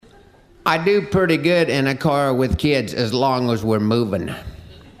I do pretty good in a car with kids as long as we're moving.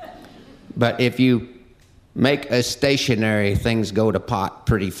 But if you make us stationary, things go to pot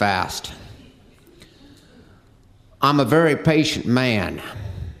pretty fast. I'm a very patient man.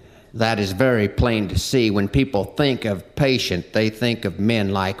 That is very plain to see. When people think of patient, they think of men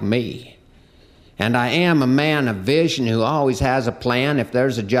like me. And I am a man of vision who always has a plan. If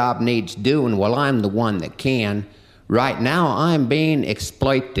there's a job needs doing, well, I'm the one that can. Right now, I'm being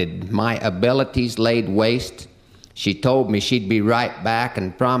exploited. My abilities laid waste. She told me she'd be right back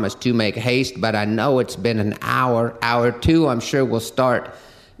and promised to make haste, but I know it's been an hour, hour two, I'm sure we'll start.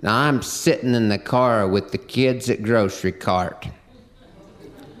 Now I'm sitting in the car with the kids at grocery cart.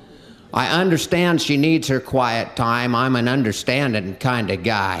 I understand she needs her quiet time. I'm an understanding kind of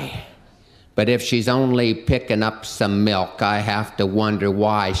guy. But if she's only picking up some milk, I have to wonder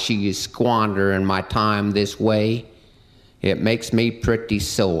why she is squandering my time this way. It makes me pretty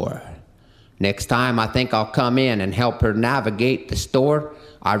sore. Next time I think I'll come in and help her navigate the store.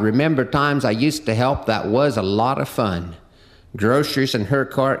 I remember times I used to help. That was a lot of fun. Groceries in her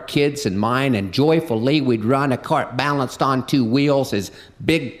cart, kids in mine, and joyfully we'd run a cart balanced on two wheels. Is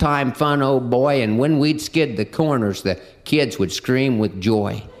big time fun, oh boy, and when we'd skid the corners, the kids would scream with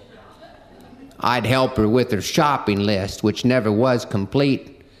joy. I'd help her with her shopping list, which never was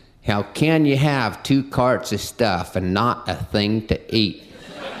complete. How can you have 2 carts of stuff and not a thing to eat?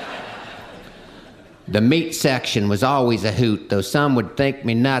 The meat section was always a hoot. Though some would think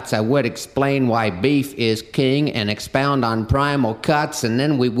me nuts, I would explain why beef is king and expound on primal cuts, and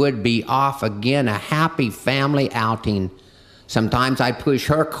then we would be off again, a happy family outing. Sometimes I'd push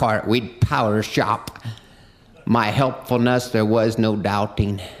her cart, we'd power shop. My helpfulness there was no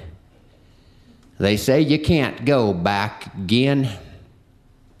doubting. They say you can't go back again,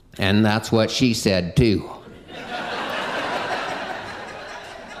 and that's what she said too.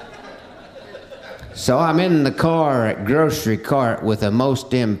 So I'm in the car at grocery cart with a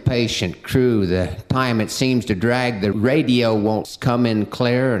most impatient crew. The time it seems to drag, the radio won't come in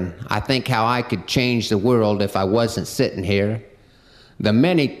clear, and I think how I could change the world if I wasn't sitting here. The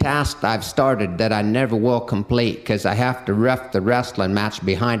many tasks I've started that I never will complete because I have to ref the wrestling match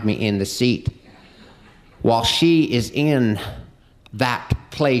behind me in the seat while she is in that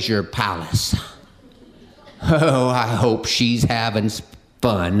pleasure palace. Oh, I hope she's having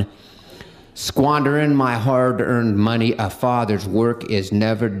fun. Squandering my hard-earned money, a father's work is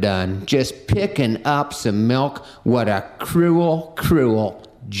never done. Just picking up some milk, what a cruel, cruel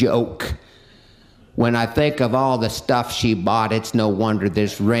joke. When I think of all the stuff she bought, it's no wonder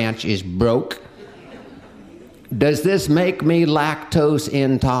this ranch is broke. Does this make me lactose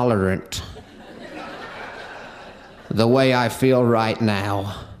intolerant? The way I feel right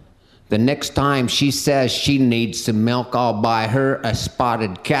now. The next time she says she needs some milk, I'll buy her a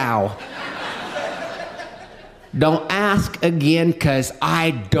spotted cow. Don't ask again, 'cause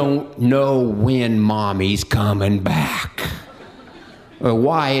I don't know when Mommy's coming back. Or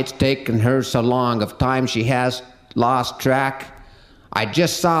why it's taken her so long. Of time she has lost track. I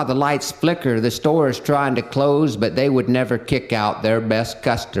just saw the lights flicker. The store is trying to close, but they would never kick out their best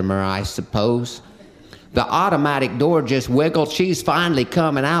customer, I suppose. The automatic door just wiggled. She's finally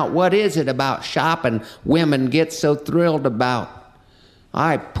coming out. What is it about shopping women get so thrilled about?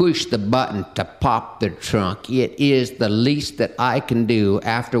 I push the button to pop the trunk. It is the least that I can do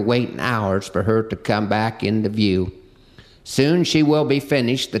after waiting hours for her to come back into view. Soon she will be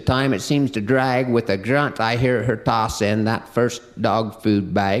finished. The time it seems to drag. With a grunt, I hear her toss in that first dog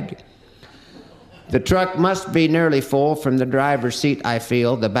food bag. The truck must be nearly full. From the driver's seat, I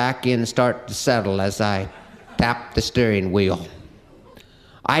feel the back end start to settle as I tap the steering wheel.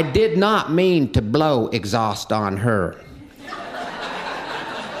 I did not mean to blow exhaust on her.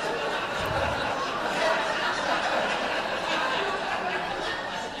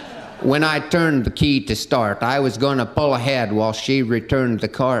 When I turned the key to start, I was going to pull ahead while she returned the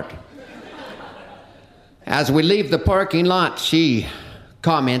cart. As we leave the parking lot, she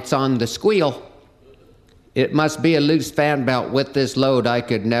comments on the squeal. It must be a loose fan belt. With this load, I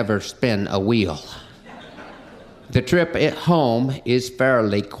could never spin a wheel. The trip at home is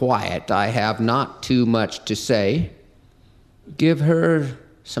fairly quiet. I have not too much to say. Give her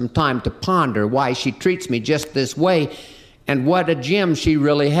some time to ponder why she treats me just this way. And what a gem she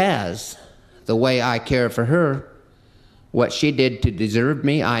really has, the way I care for her. What she did to deserve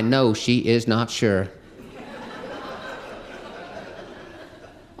me, I know she is not sure.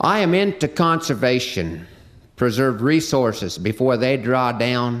 I am into conservation, preserve resources before they draw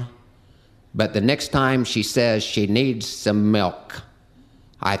down. But the next time she says she needs some milk,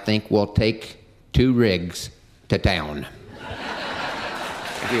 I think we'll take 2 rigs to town.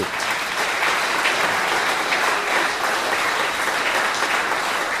 Thank you.